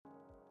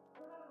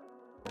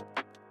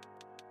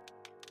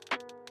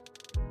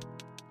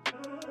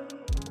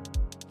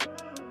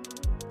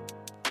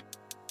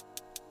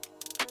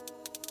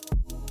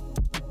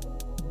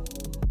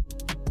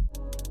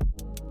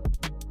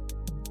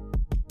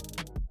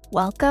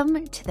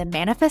Welcome to the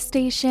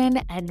Manifestation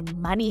and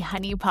Money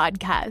Honey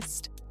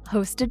podcast.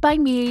 Hosted by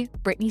me,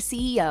 Brittany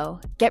CEO.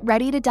 Get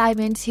ready to dive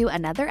into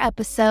another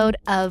episode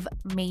of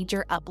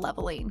Major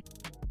Upleveling.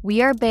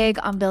 We are big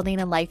on building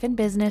a life and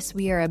business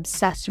we are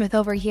obsessed with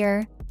over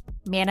here.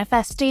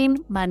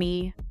 Manifesting,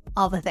 money,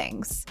 all the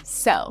things.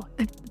 So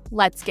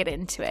let's get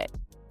into it.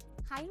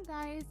 Hi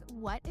guys,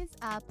 what is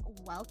up?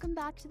 Welcome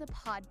back to the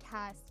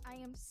podcast. I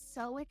am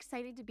so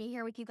excited to be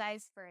here with you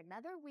guys for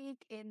another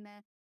week in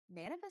the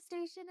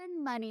Manifestation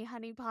and Money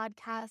Honey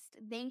podcast.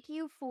 Thank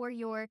you for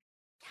your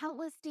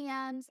countless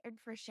DMs and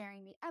for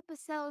sharing the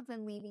episodes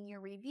and leaving your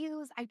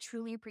reviews. I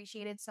truly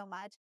appreciate it so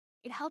much.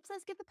 It helps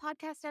us get the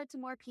podcast out to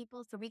more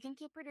people so we can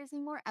keep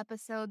producing more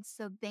episodes.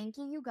 So thank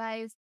you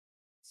guys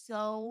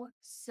so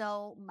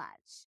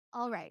much.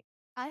 All right.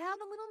 I have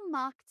a little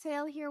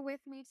mocktail here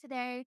with me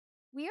today.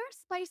 We are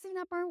spicing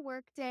up our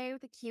workday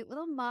with a cute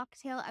little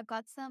mocktail. I've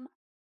got some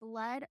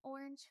blood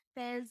orange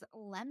fizz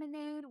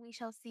lemonade. We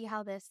shall see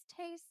how this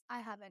tastes.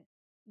 I haven't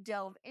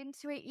dove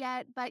into it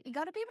yet, but you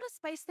got to be able to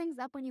spice things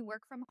up when you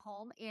work from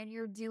home and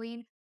you're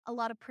doing a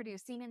lot of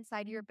producing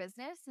inside your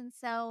business. And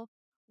so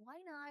why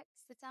not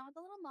sit down with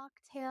a little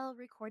mocktail,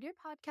 record your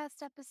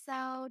podcast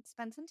episode,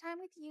 spend some time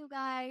with you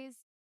guys,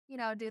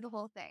 do the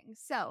whole thing.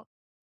 So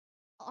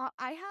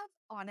I have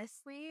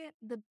honestly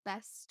the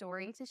best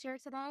story to share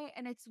today,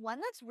 and it's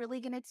one that's really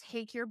going to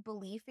take your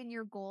belief in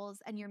your goals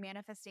and your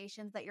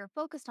manifestations that you're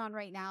focused on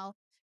right now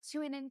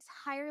to an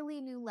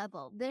entirely new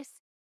level. This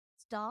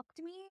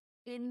stopped me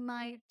in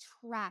my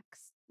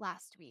tracks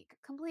last week,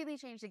 completely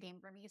changed the game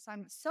for me. So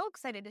I'm so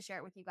excited to share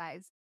it with you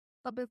guys.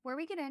 But before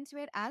we get into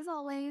it, as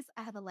always,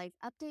 I have a life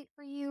update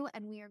for you,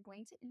 and we are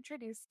going to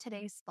introduce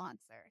today's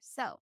sponsor.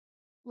 So,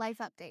 life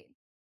update.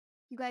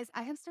 You guys,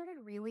 I have started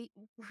reading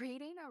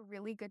a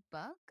really good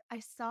book. I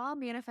saw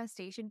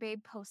Manifestation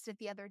Babe posted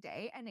the other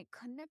day, and it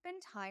couldn't have been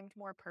timed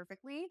more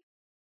perfectly.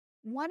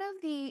 One of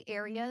the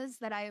areas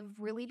that I've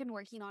really been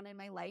working on in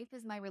my life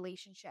is my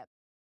relationship.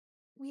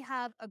 We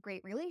have a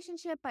great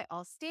relationship by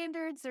all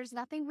standards. There's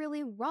nothing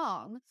really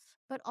wrong,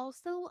 but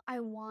also I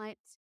want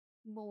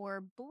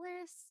more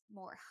bliss,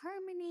 more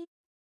harmony,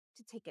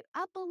 to take it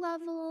up a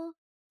level.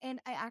 And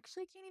I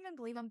actually can't even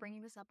believe I'm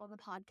bringing this up on the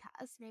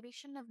podcast. Maybe I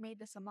shouldn't have made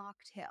this a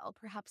mocktail,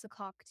 perhaps a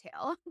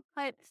cocktail.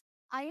 But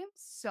I am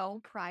so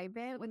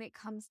private when it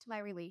comes to my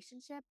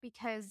relationship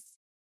because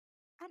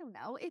I don't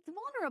know, it's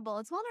vulnerable.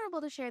 It's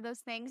vulnerable to share those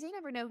things. You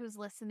never know who's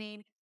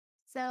listening.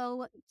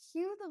 So,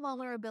 cue the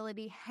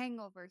vulnerability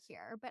hangover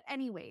here. But,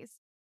 anyways,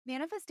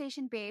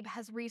 Manifestation Babe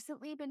has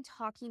recently been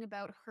talking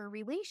about her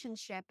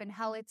relationship and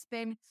how it's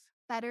been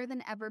better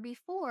than ever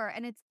before.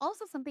 And it's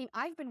also something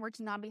I've been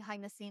working on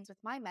behind the scenes with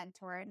my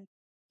mentor. And,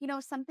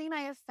 something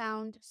I have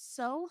found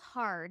so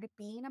hard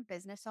being a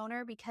business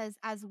owner because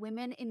as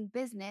women in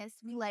business,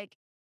 we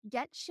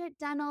get shit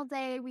done all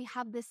day. We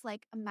have this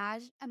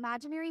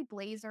imaginary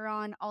blazer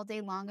on all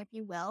day long, if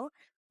you will,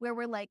 where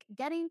we're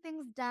getting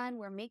things done,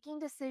 we're making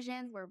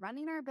decisions, we're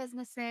running our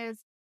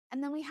businesses.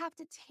 And then we have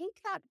to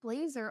take that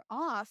blazer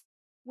off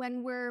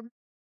when we're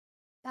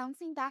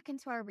bouncing back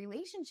into our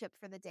relationship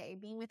for the day,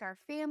 being with our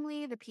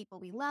family, the people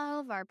we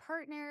love, our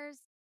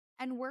partners.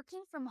 And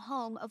working from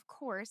home, of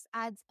course,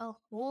 adds a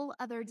whole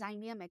other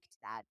dynamic to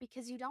that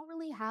because you don't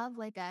really have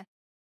a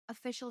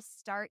official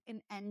start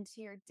and end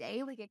to your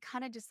day. It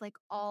kind of just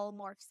all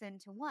morphs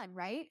into one,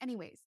 right?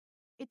 Anyways,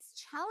 it's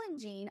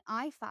challenging,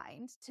 I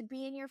find, to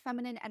be in your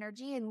feminine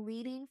energy and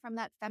leading from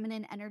that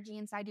feminine energy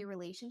inside your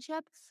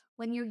relationship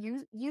when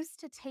you're used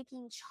to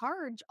taking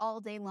charge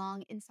all day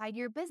long inside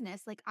your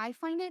business. I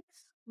find it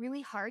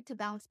really hard to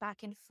bounce back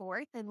and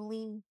forth and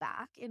lean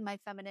back in my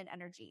feminine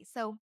energy.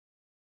 So,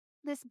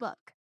 this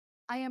book,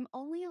 I am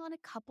only on a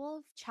couple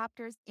of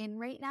chapters in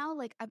right now.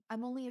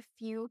 I'm only a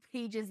few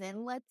pages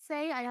in, let's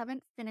say. I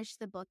haven't finished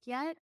the book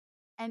yet.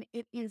 And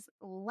it is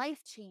life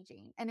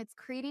changing and it's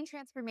creating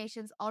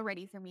transformations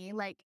already for me.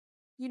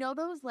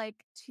 Those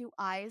two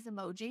eyes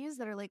emojis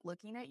that are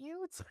looking at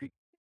you? It's like,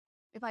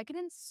 if I could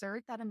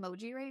insert that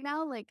emoji right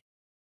now,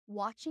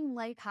 watching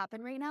life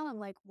happen right now, I'm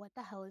like, what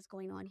the hell is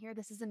going on here?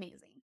 This is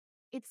amazing.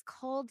 It's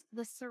called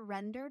The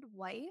Surrendered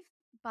Wife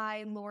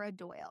by Laura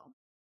Doyle.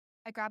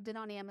 I grabbed it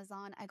on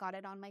Amazon. I got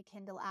it on my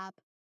Kindle app.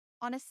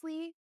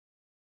 Honestly,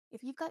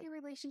 if you've got your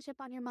relationship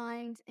on your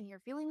mind and you're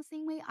feeling the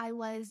same way I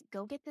was,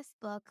 go get this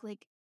book.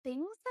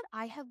 Things that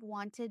I have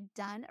wanted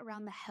done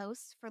around the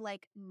house for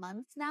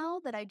months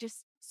now that I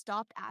just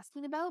stopped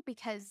asking about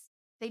because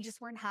they just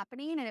weren't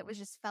happening and it was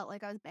just felt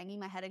like I was banging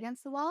my head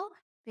against the wall.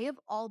 They have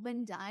all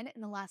been done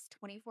in the last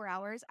 24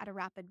 hours at a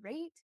rapid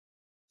rate.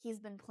 He's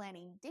been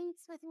planning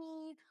dates with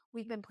me.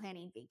 We've been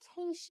planning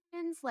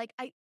vacations.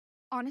 I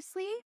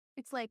honestly,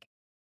 it's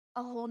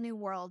a whole new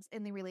world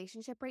in the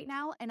relationship right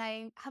now. And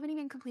I haven't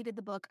even completed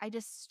the book. I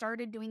just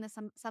started doing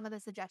some of the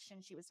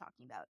suggestions she was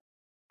talking about.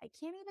 I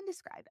can't even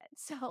describe it.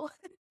 So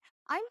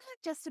I'm not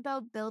just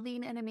about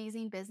building an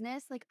amazing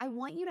business. I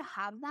want you to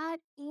have that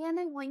and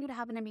I want you to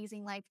have an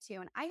amazing life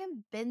too. And I have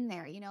been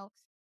there,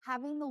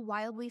 having the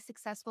wildly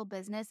successful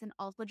business and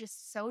also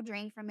just so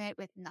drained from it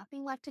with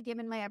nothing left to give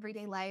in my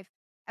everyday life.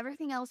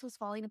 Everything else was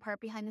falling apart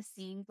behind the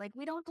scenes. Like,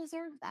 we don't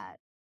deserve that.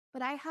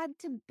 But I had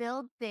to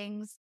build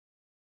things,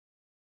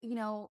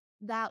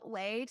 that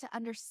way to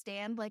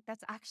understand like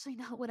that's actually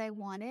not what I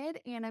wanted.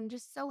 And I'm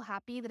just so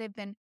happy that I've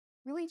been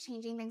really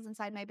changing things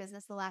inside my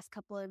business the last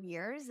couple of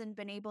years and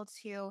been able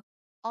to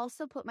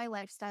also put my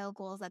lifestyle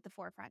goals at the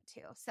forefront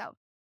too. So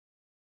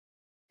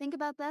think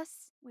about this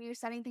when you're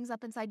setting things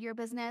up inside your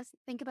business.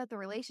 Think about the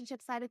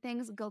relationship side of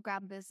things. Go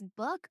grab this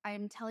book. I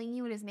am telling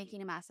you, it is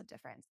making a massive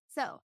difference.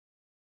 So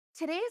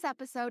today's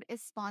episode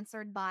is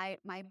sponsored by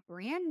my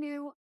brand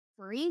new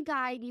free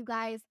guide, you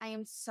guys. I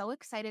am so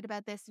excited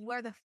about this. You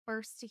are the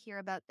first to hear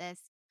about this.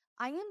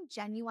 I am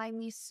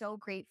genuinely so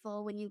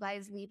grateful when you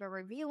guys leave a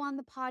review on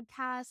the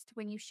podcast,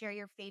 when you share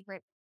your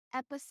favorite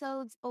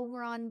episodes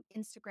over on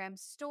Instagram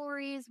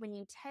stories, when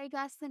you tag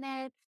us in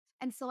it.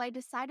 And so I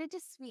decided to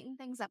sweeten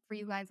things up for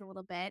you guys a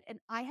little bit. And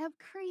I have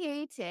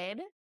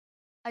created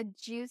a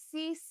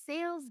juicy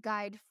sales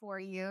guide for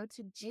you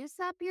to juice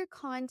up your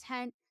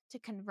content, to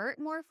convert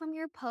more from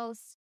your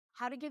posts,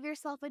 how to give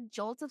yourself a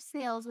jolt of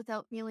sales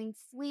without feeling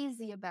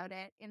sleazy about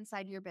it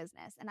inside your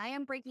business. And I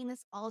am breaking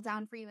this all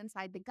down for you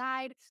inside the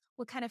guide,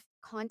 what kind of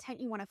content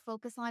you want to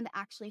focus on to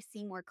actually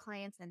see more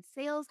clients and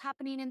sales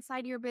happening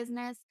inside your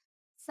business,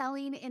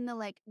 selling in the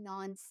like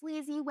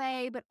non-sleazy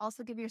way, but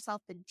also give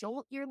yourself the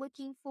jolt you're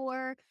looking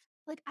for.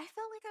 Like, I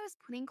felt like I was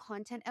putting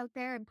content out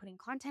there and putting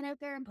content out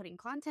there and putting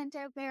content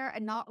out there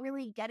and not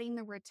really getting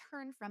the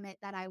return from it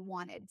that I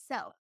wanted.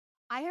 So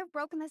I have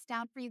broken this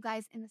down for you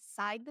guys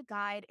inside the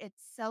guide.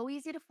 It's so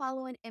easy to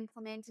follow and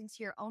implement into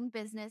your own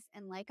business.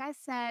 And like I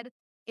said,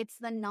 it's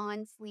the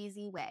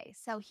non-sleazy way.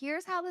 So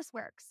here's how this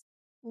works.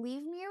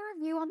 Leave me a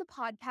review on the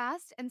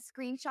podcast and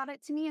screenshot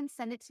it to me and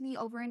send it to me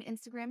over in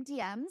Instagram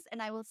DMs,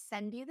 and I will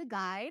send you the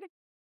guide.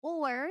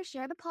 Or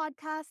share the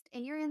podcast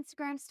in your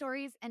Instagram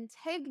stories and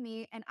tag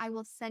me, and I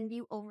will send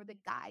you over the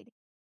guide.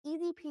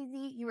 Easy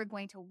peasy. You are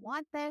going to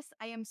want this.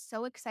 I am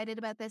so excited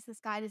about this. This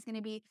guide is going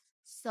to be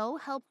so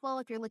helpful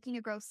if you're looking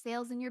to grow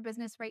sales in your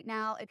business right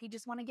now, if you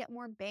just want to get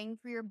more bang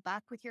for your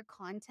buck with your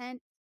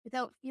content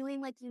without feeling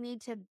like you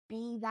need to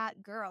be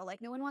that girl.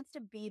 Like, no one wants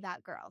to be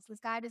that girl. So this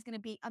guide is going to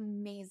be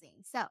amazing.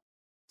 So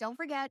don't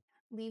forget,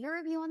 leave a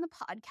review on the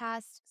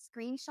podcast,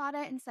 screenshot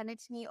it and send it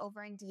to me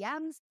over in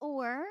DMs,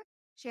 or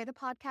share the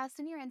podcast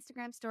in your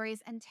Instagram stories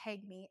and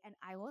tag me, and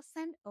I will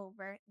send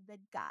over the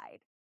guide.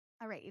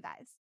 All right, you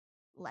guys,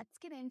 let's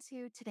get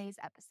into today's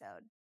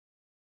episode.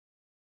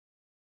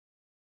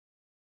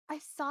 I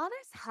saw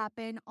this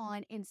happen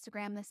on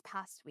Instagram this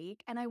past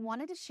week, and I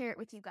wanted to share it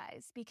with you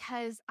guys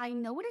because I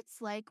know what it's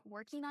like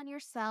working on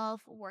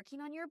yourself, working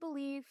on your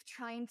belief,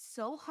 trying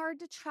so hard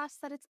to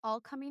trust that it's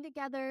all coming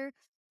together.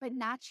 But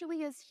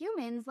naturally, as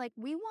humans, like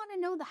we want to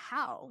know the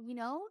how,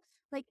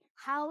 Like,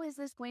 how is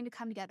this going to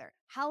come together?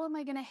 How am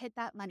I going to hit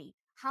that money?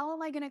 How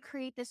am I going to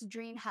create this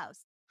dream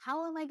house?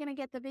 How am I going to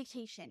get the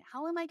vacation?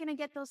 How am I going to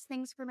get those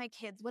things for my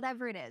kids?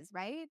 Whatever it is,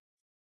 right?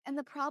 And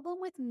the problem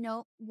with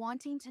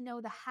wanting to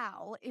know the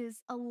how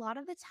is a lot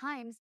of the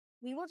times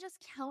we will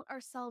just count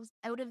ourselves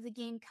out of the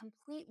game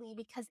completely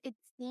because it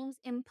seems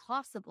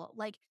impossible.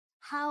 Like,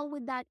 how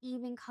would that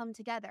even come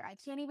together? I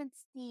can't even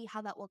see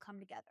how that will come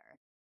together.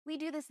 We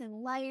do this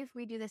in life,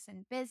 we do this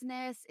in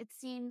business. It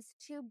seems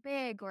too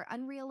big or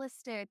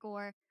unrealistic,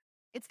 or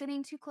it's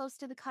getting too close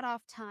to the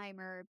cutoff time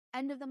or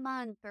end of the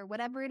month or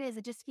whatever it is.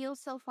 It just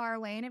feels so far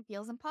away and it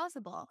feels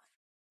impossible.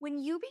 When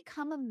you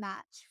become a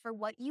match for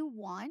what you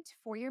want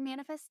for your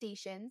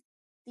manifestations,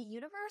 the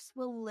universe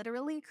will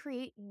literally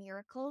create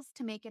miracles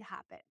to make it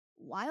happen.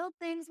 Wild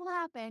things will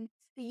happen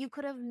that you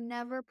could have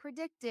never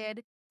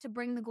predicted to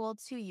bring the goal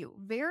to you.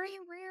 Very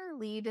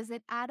rarely does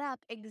it add up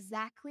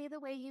exactly the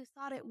way you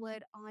thought it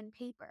would on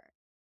paper.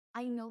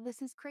 I know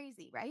this is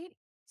crazy, right?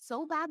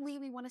 So badly,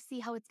 we want to see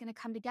how it's going to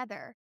come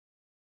together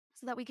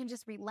so that we can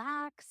just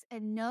relax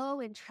and know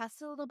and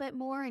trust a little bit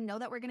more and know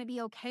that we're going to be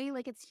okay.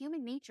 Like, it's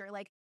human nature.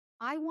 Like,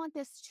 I want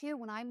this too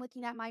when I'm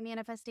looking at my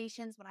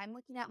manifestations, when I'm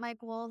looking at my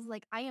goals.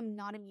 Like, I am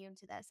not immune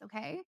to this.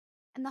 Okay.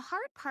 And the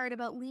hard part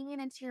about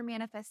leaning into your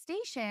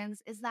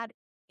manifestations is that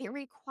it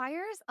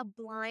requires a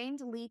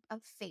blind leap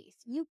of faith.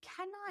 You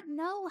cannot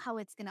know how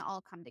it's going to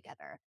all come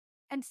together.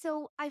 And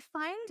so I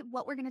find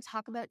what we're going to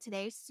talk about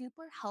today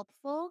super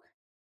helpful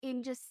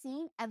in just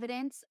seeing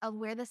evidence of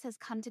where this has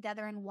come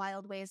together in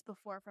wild ways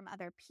before from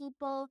other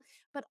people.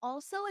 But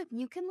also, if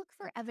you can look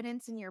for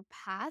evidence in your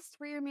past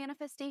where your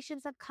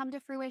manifestations have come to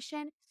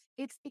fruition,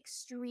 it's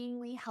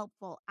extremely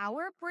helpful.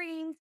 Our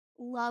brains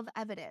love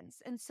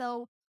evidence. And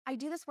so I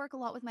do this work a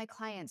lot with my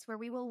clients where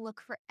we will look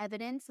for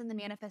evidence in the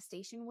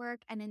manifestation work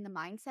and in the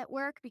mindset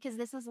work, because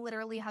this is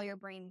literally how your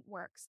brain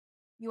works.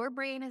 Your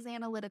brain is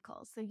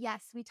analytical. So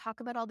yes, we talk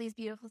about all these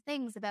beautiful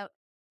things about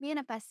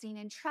manifesting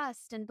and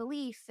trust and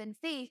belief and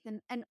faith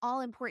and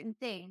all important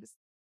things.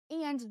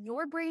 And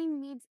your brain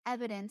needs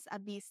evidence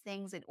of these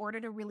things in order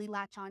to really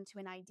latch on to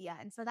an idea.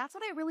 And so that's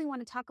what I really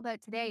want to talk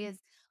about today, is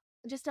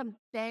just a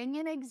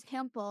banging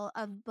example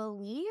of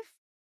belief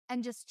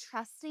and just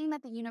trusting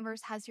that the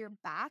universe has your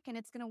back and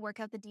it's going to work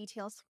out the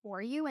details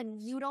for you and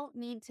you don't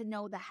need to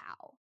know the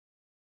how.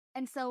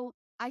 And so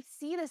I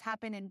see this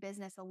happen in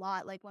business a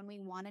lot. Like when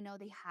we want to know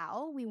the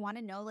how, we want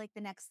to know like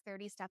the next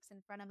 30 steps in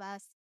front of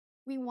us.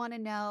 We want to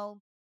know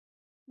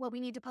what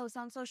we need to post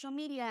on social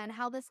media and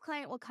how this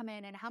client will come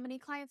in and how many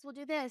clients will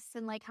do this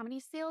and like how many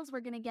sales we're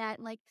going to get.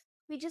 And like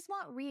we just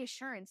want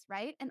reassurance,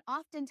 right? And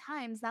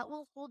oftentimes that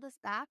will hold us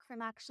back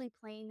from actually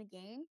playing the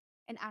game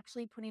and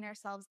actually putting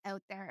ourselves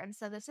out there. And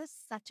so this is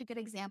such a good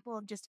example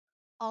of just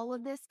all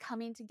of this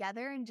coming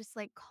together and just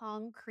like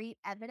concrete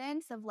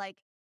evidence of like,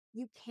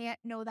 you can't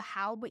know the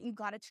how, but you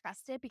got to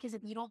trust it because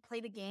if you don't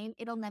play the game,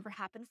 it'll never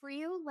happen for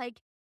you.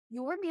 Like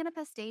your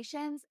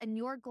manifestations and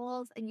your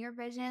goals and your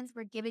visions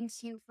were given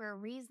to you for a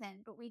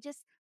reason, but we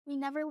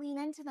never lean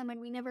into them and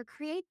we never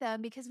create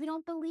them because we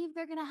don't believe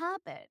they're going to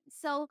happen.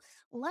 So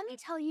let me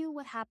tell you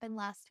what happened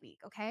last week.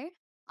 Okay.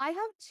 I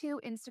have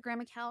two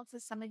Instagram accounts,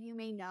 as some of you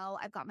may know.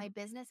 I've got my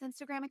business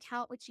Instagram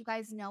account, which you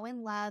guys know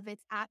and love.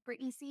 It's at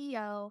Brittany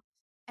CEO.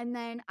 And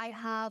then I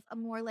have a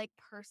more like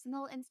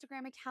personal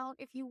Instagram account,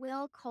 if you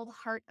will, called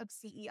Heart of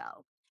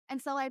CEO.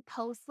 And so I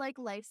post like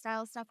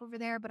lifestyle stuff over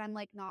there, but I'm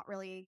like not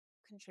really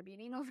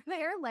contributing over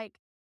there. Like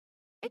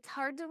it's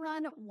hard to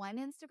run one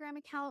Instagram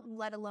account,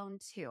 let alone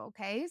two.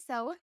 Okay.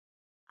 So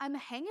I'm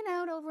hanging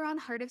out over on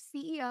Heart of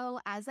CEO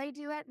as I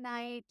do at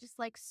night, just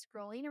like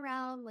scrolling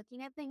around,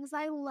 looking at things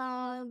I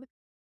love.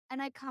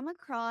 And I come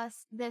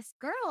across this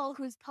girl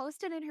who's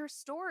posted in her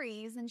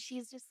stories and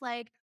she's just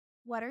like,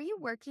 what are you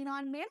working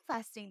on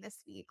manifesting this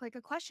week? Like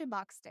a question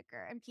box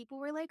sticker. And people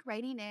were like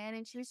writing in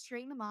and she was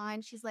cheering them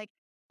on. She's like,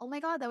 oh my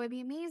God, that would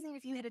be amazing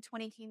if you hit a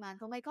 20K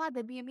month. Oh my God,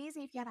 that'd be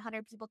amazing if you had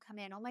 100 people come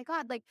in. Oh my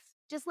God, like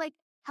just like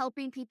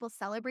helping people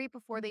celebrate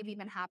before they've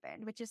even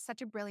happened, which is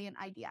such a brilliant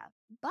idea.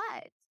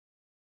 But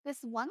this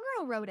one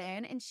girl wrote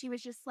in and she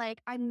was just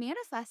like, I'm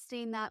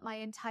manifesting that my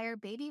entire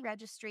baby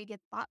registry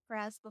gets bought for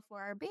us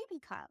before our baby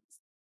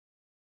comes.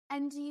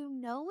 And do you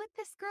know what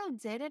this girl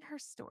did in her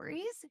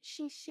stories?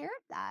 She shared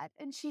that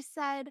and she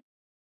said,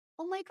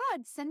 oh my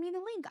God, send me the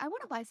link. I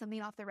want to buy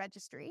something off the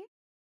registry.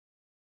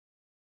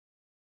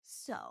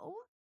 So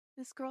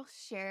this girl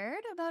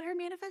shared about her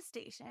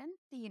manifestation.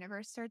 The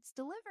universe starts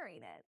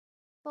delivering it.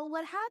 But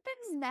what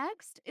happens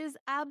next is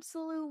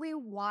absolutely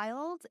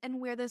wild and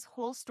where this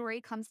whole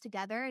story comes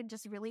together and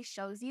just really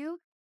shows you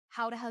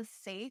how to have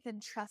faith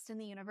and trust in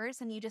the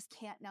universe. And you just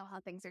can't know how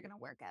things are going to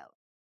work out.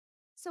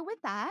 So with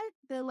that,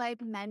 the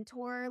like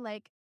mentor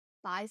like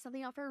buys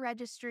something off her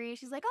registry.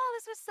 She's like, oh,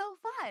 this was so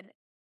fun.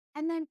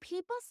 And then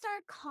people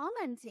start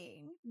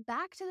commenting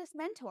back to this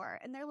mentor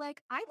and they're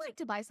like, I'd like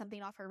to buy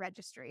something off her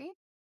registry.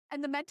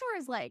 And the mentor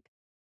is like,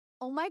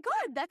 oh my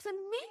God, that's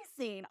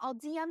amazing. I'll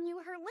DM you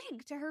her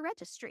link to her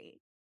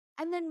registry.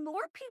 And then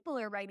more people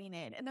are writing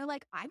in and they're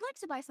like, I'd like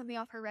to buy something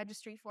off her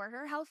registry for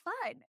her. How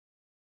fun.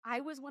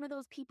 I was one of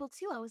those people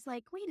too. I was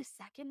like, wait a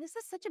second, this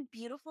is such a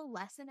beautiful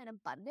lesson in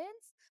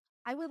abundance.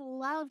 I would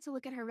love to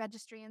look at her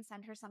registry and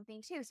send her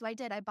something too. So I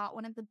did. I bought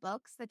one of the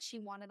books that she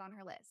wanted on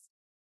her list.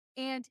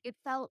 And it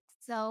felt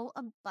so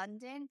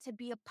abundant to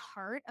be a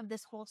part of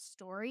this whole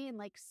story and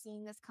like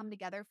seeing this come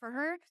together for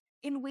her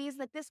in ways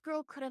that this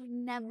girl could have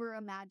never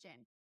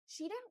imagined.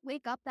 She didn't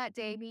wake up that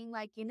day being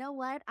like, you know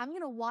what? I'm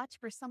going to watch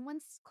for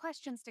someone's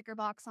question sticker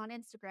box on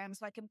Instagram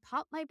so I can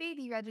pop my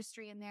baby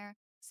registry in there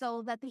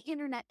so that the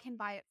internet can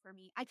buy it for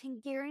me. I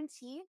can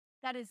guarantee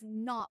that is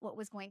not what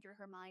was going through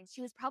her mind.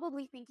 She was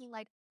probably thinking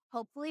like,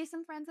 hopefully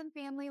some friends and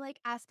family like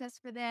ask us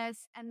for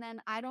this. And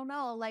then I don't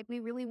know, like we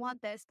really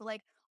want this, but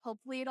like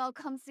hopefully it all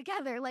comes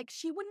together. Like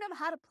she wouldn't have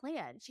had a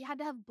plan. She had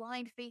to have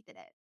blind faith in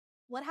it.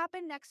 What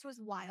happened next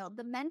was wild.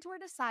 The mentor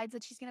decides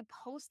that she's going to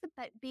post the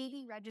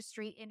baby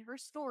registry in her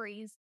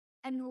stories.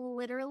 And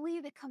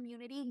literally the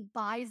community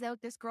buys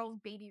out this girl's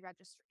baby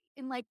registry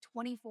in like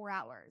 24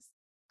 hours.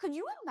 Could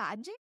you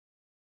imagine?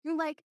 You're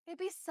like, it'd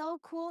be so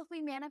cool if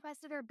we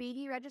manifested our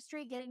baby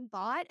registry getting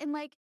bought. And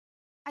like,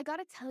 I got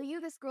to tell you,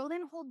 this girl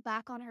didn't hold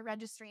back on her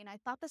registry. And I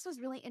thought this was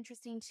really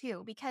interesting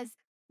too, because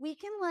we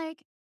can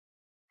like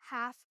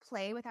half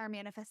play with our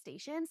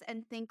manifestations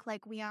and think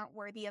like we aren't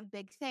worthy of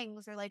big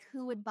things or like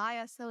who would buy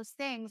us those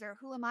things or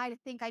who am I to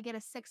think I get a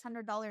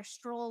 $600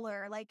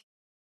 stroller? Like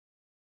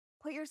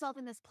put yourself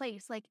in this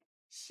place. Like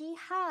she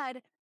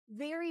had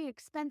very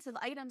expensive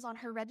items on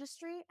her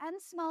registry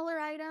and smaller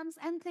items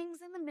and things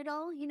in the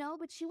middle, you know,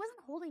 but she wasn't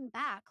holding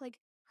back. Like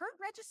her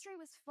registry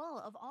was full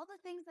of all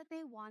the things that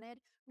they wanted,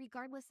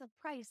 regardless of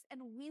price.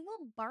 And we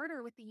will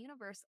barter with the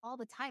universe all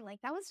the time.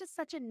 Like that was just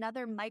such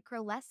another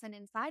micro lesson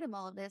inside of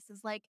all of this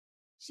is like,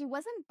 she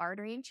wasn't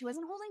bartering. She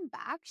wasn't holding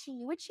back. She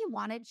knew what she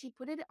wanted. She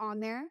put it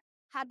on there,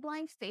 had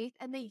blind faith,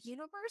 and the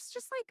universe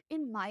just like,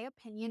 in my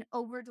opinion,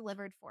 over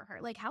delivered for her.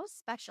 Like how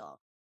special.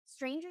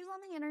 Strangers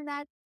on the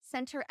internet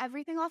sent her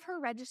everything off her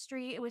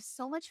registry. It was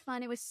so much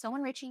fun. It was so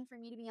enriching for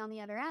me to be on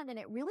the other end. And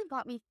it really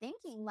got me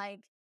thinking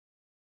like,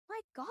 my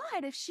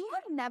God, if she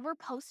had never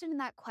posted in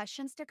that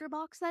question sticker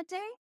box that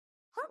day,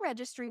 her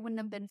registry wouldn't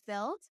have been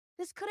filled.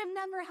 This could have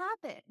never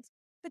happened.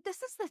 But this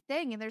is the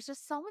thing. And there's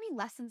just so many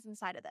lessons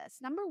inside of this.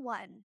 Number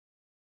one,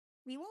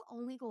 we will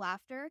only go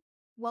after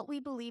what we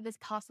believe is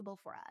possible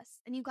for us.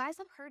 And you guys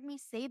have heard me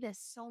say this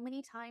so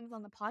many times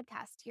on the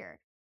podcast here.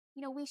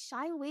 we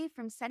shy away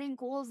from setting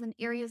goals in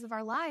areas of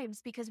our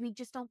lives because we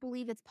just don't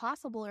believe it's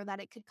possible or that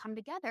it could come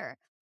together.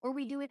 Or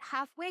we do it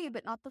halfway,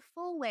 but not the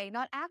full way,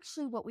 not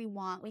actually what we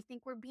want. We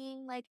think we're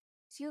being like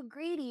too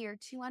greedy or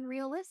too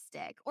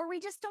unrealistic, or we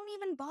just don't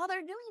even bother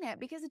doing it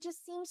because it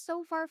just seems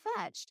so far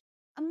fetched.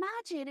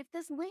 Imagine if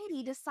this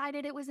lady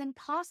decided it was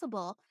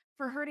impossible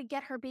for her to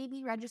get her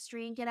baby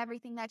registry and get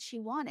everything that she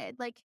wanted.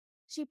 Like,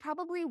 she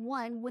probably,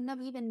 one, wouldn't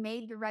have even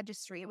made the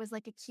registry. It was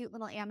like a cute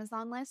little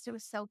Amazon list. It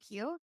was so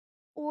cute.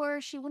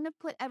 Or she wouldn't have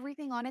put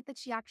everything on it that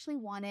she actually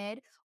wanted.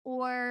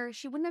 Or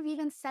she wouldn't have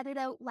even said it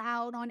out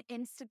loud on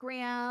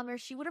Instagram. Or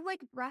she would have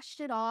like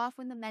brushed it off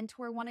when the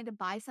mentor wanted to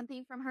buy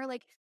something from her.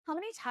 Like, how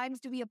many times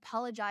do we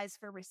apologize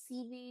for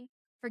receiving,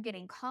 for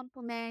getting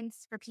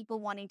compliments, for people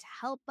wanting to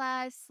help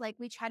us? Like,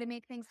 we try to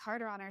make things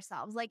harder on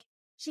ourselves. Like,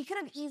 she could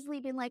have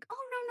easily been like,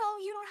 oh,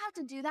 no, you don't have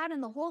to do that.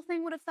 And the whole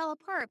thing would have fell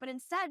apart. But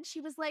instead,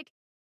 she was like,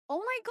 oh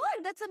my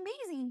God, that's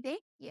amazing.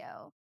 Thank you.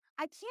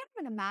 I can't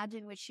even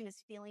imagine what she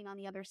was feeling on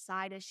the other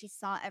side as she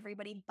saw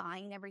everybody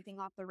buying everything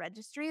off the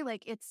registry.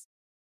 Like, it's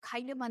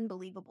kind of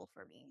unbelievable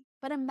for me.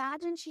 But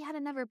imagine she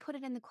had never put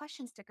it in the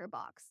question sticker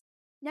box,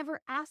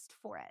 never asked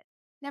for it,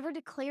 never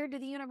declared to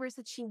the universe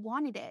that she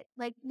wanted it,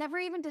 like never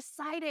even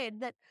decided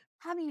that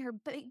having her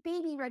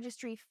baby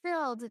registry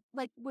filled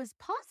like was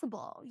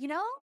possible,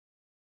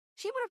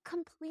 She would have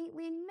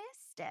completely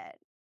missed it.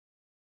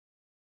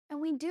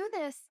 And we do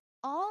this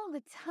all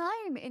the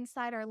time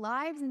inside our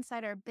lives,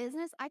 inside our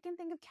business. I can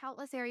think of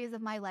countless areas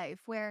of my life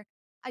where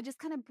I just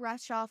kind of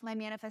brush off my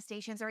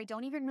manifestations, or I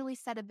don't even really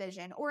set a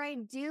vision, or I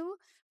do,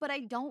 but I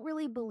don't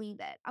really believe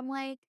it. I'm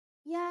like,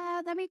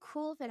 yeah, that'd be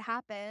cool if it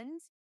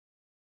happens.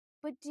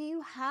 But do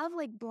you have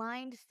like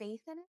blind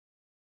faith in it?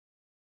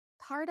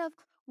 Part of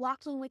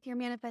walking with your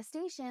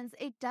manifestations,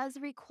 it does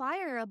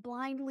require a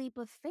blind leap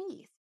of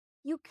faith.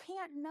 You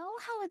can't know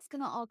how it's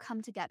going to all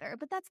come together,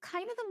 but that's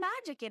kind of the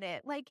magic in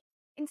it. Like,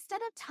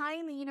 instead of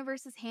tying the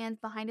universe's hands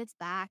behind its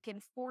back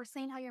and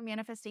forcing how your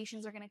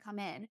manifestations are going to come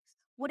in,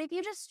 what if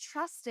you just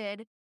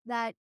trusted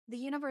that the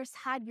universe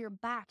had your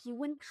back? You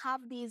wouldn't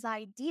have these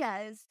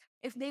ideas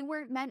if they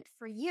weren't meant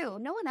for you.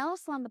 No one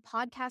else on the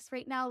podcast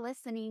right now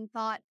listening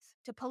thought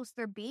to post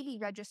their baby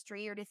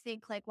registry or to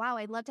think like, wow,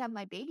 I'd love to have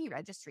my baby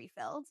registry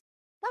filled.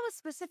 That was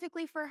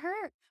specifically for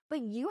her.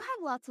 But you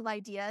have lots of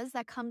ideas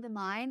that come to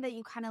mind that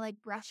you kind of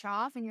like brush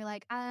off and you're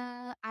like,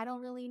 I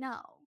don't really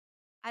know.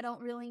 I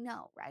don't really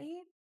know,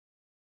 right?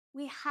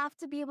 We have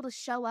to be able to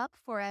show up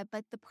for it.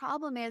 But the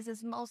problem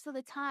is most of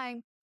the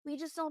time, we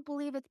just don't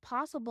believe it's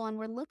possible. And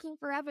we're looking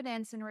for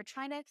evidence and we're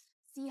trying to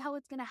see how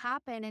it's going to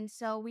happen. And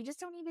so we just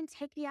don't even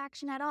take the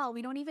action at all.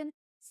 We don't even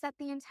set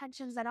the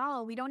intentions at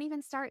all. We don't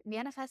even start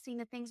manifesting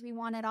the things we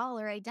want at all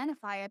or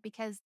identify it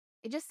because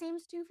it just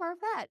seems too far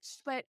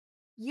fetched. But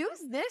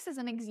use this as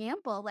an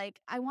example. Like,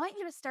 I want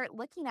you to start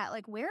looking at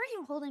like, where are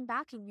you holding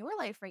back in your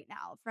life right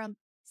now from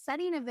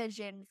setting a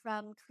vision,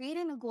 from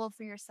creating a goal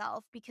for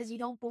yourself because you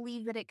don't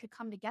believe that it could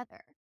come together?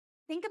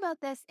 Think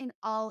about this in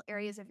all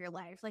areas of your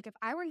life. Like, if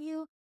I were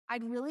you,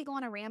 I'd really go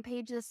on a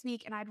rampage this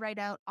week and I'd write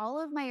out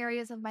all of my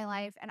areas of my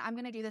life. And I'm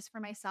going to do this for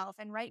myself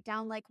and write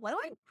down, like, what do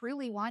I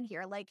truly want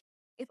here? Like,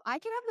 if I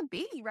could have the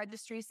baby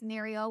registry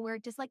scenario where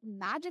it just like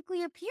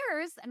magically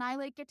appears and I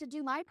like get to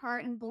do my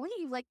part and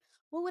believe, like,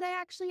 what would I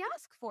actually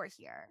ask for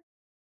here?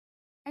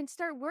 And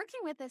start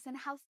working with this and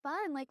have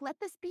fun. Like, let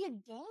this be a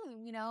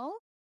game.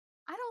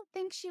 I don't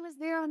think she was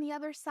there on the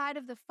other side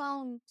of the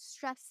phone,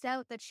 stressed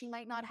out that she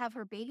might not have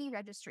her baby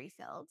registry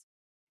filled.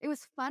 It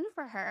was fun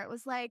for her. It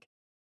was like,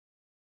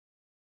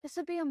 this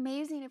would be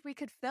amazing if we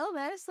could fill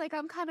this. Like,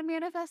 I'm kind of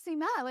manifesting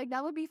that. Like,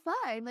 that would be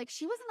fun. Like,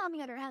 she wasn't on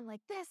the other end,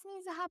 like, this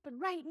needs to happen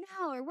right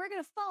now or we're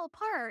going to fall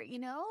apart?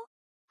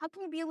 How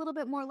can we be a little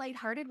bit more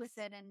lighthearted with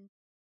it and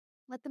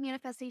let the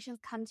manifestations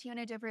come to you in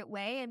a different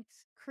way and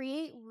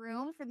create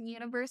room for the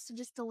universe to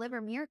just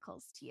deliver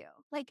miracles to you?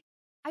 Like,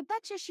 I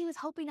bet you she was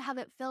hoping to have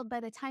it filled by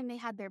the time they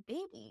had their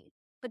baby,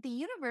 but the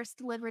universe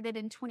delivered it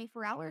in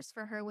 24 hours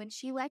for her when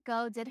she let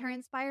go, did her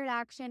inspired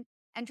action,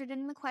 entered it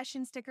in the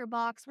question sticker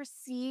box,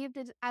 received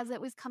it as it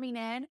was coming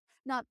in,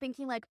 not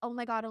thinking like, oh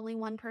my God, only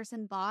one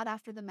person bought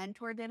after the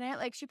mentor did it.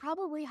 Like, she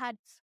probably had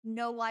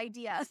no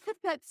idea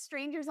that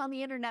strangers on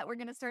the internet were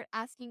going to start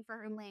asking for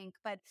her link.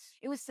 But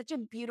it was such a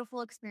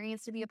beautiful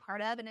experience to be a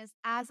part of. And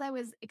as I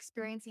was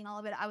experiencing all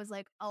of it, I was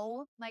like,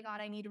 oh my God,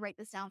 I need to write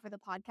this down for the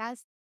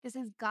podcast. This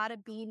has got to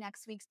be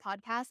next week's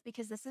podcast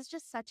because this is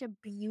just such a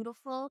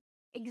beautiful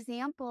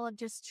example of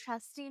just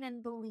trusting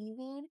and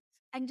believing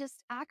and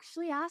just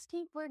actually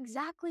asking for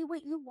exactly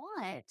what you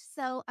want.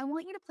 So I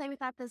want you to play with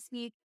that this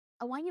week.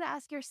 I want you to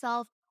ask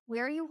yourself,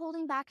 where are you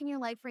holding back in your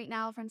life right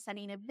now from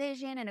setting a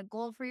vision and a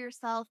goal for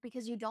yourself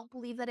because you don't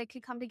believe that it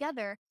could come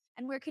together?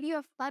 And where could you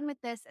have fun with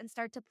this and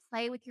start to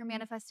play with your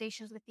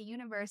manifestations with the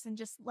universe and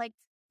just like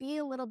be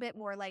a little bit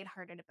more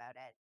lighthearted about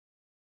it?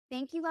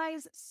 Thank you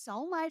guys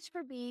so much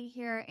for being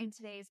here in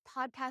today's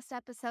podcast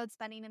episode,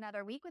 spending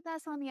another week with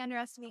us on the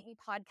Underestimate Me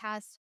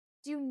podcast.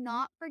 Do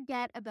not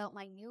forget about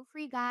my new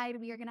free guide.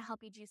 We are going to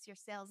help you juice your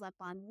sales up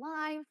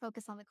online,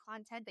 focus on the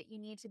content that you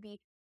need to be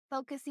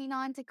focusing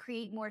on to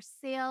create more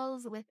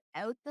sales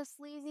without the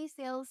sleazy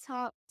sales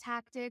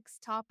tactics,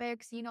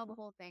 topics, you know the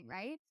whole thing,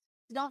 right?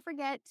 So don't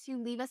forget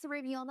to leave us a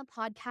review on the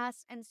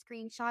podcast and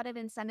screenshot it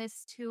and send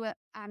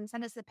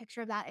us a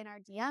picture of that in our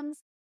DMs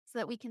so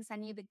that we can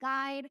send you the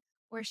guide,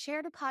 or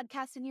share the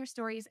podcast in your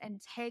stories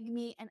and tag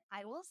me, and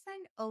I will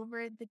send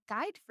over the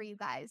guide for you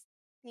guys.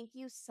 Thank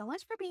you so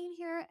much for being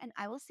here, and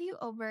I will see you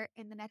over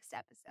in the next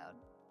episode.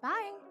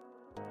 Bye.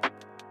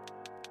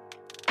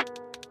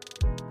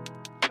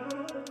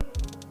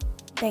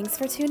 Thanks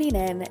for tuning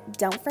in.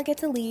 Don't forget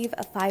to leave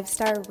a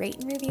 5-star rate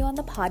and review on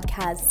the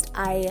podcast.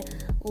 I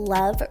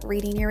love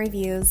reading your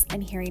reviews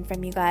and hearing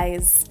from you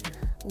guys.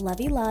 Love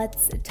you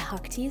lots.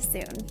 Talk to you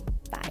soon.